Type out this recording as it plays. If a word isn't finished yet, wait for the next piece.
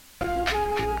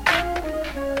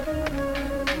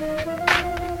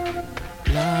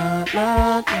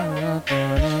Got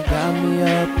me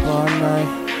up all night.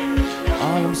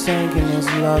 All I'm singing is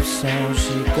love songs.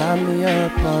 She got me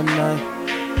up all night.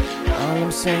 All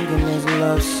I'm singing is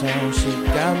love songs. She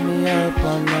got me up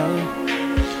all night.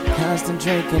 Constant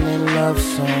drinking and love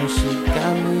songs. She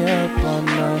got me up all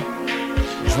night.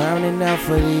 Drowning out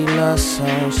for these love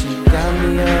songs. She got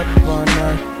me up all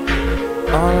night.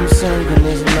 All I'm singing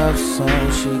is love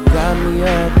songs. She got me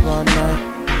up all night.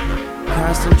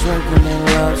 Constant drinking and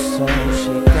love songs.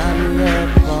 She got me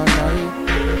up all night.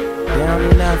 Down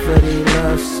and out for these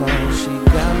love songs. She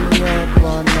got me up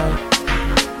all night.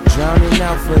 Drowning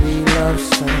out for these love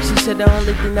songs. She said the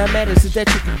only thing that matters is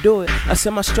that you can do it. I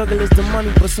said my struggle is the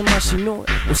money, but somehow she knew it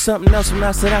was something else when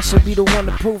I said I should be the one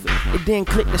to prove it. It didn't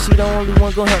click that she the only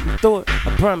one gon' help me through it.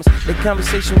 I promise, the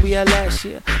conversation we had last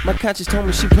year, my conscience told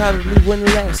me she probably wouldn't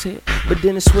last here. But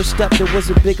then it switched up, there was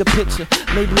a bigger picture.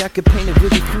 Maybe I could paint a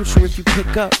vivid future if you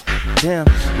pick up. Damn,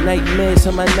 nightmares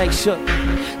on my night shook.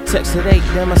 Text at 8,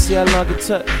 damn I see how long it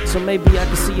took. So maybe I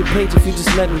can see your page if you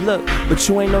just let me look. But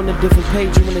you ain't on a different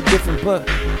page, you in a different book.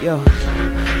 Yo,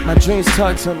 my dreams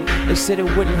talk to me. They said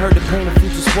it wouldn't hurt to paint a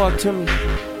future spark to me.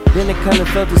 Then it kinda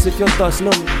felt as if your thoughts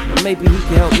knew me. But maybe he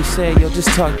could help me say, yo, just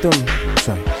talk through me.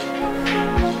 Try.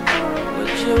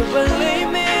 Would you believe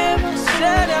me if I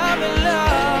said I'm in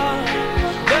love?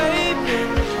 Baby,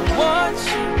 I want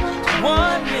you to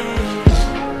want me.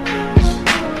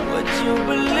 Would you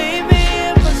believe me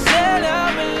if I said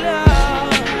I'm in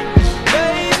love?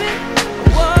 Baby, I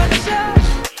want you.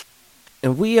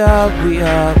 And we are.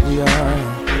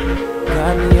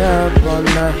 Got me up all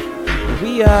night.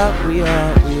 We are.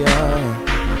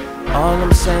 All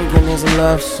I'm singing is a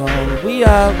love song. We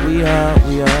are.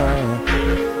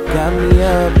 Got me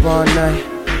up all night.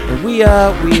 And we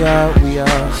are. She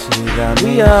got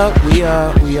me. We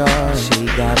are. She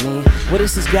got me. Well,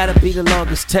 this has gotta be the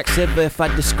longest text ever. If I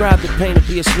describe the pain to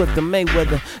be a Swift or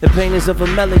Mayweather, the pain is of a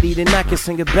melody, then I can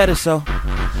sing it better. So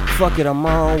fuck it, I'm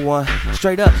my own one.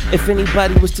 Straight up, if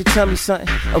anybody was to tell me something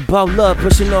about love,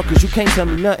 pushing on, cause you can't tell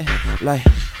me nothing. Like,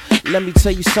 let me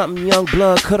tell you something, young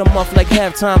blood, cut 'em off like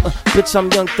halftime. Bitch,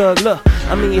 I'm young thug, look,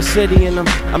 I'm in your city and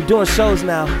I'm doing shows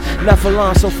now. Not for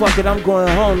long, so fuck it, I'm going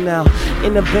home now.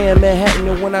 In the Bay of Manhattan,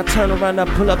 and when I turn around, I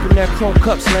pull up in that Chrome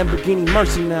Cups Lamborghini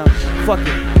Mercy now. Fuck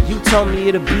it, you told me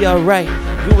it'll be alright.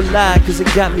 You a lie, cause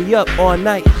it got me up all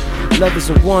night. Love is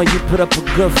a one, you put up a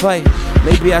good fight.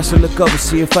 Maybe I should look up and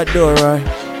see if I do it right.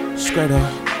 Straight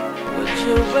up. Would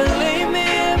you believe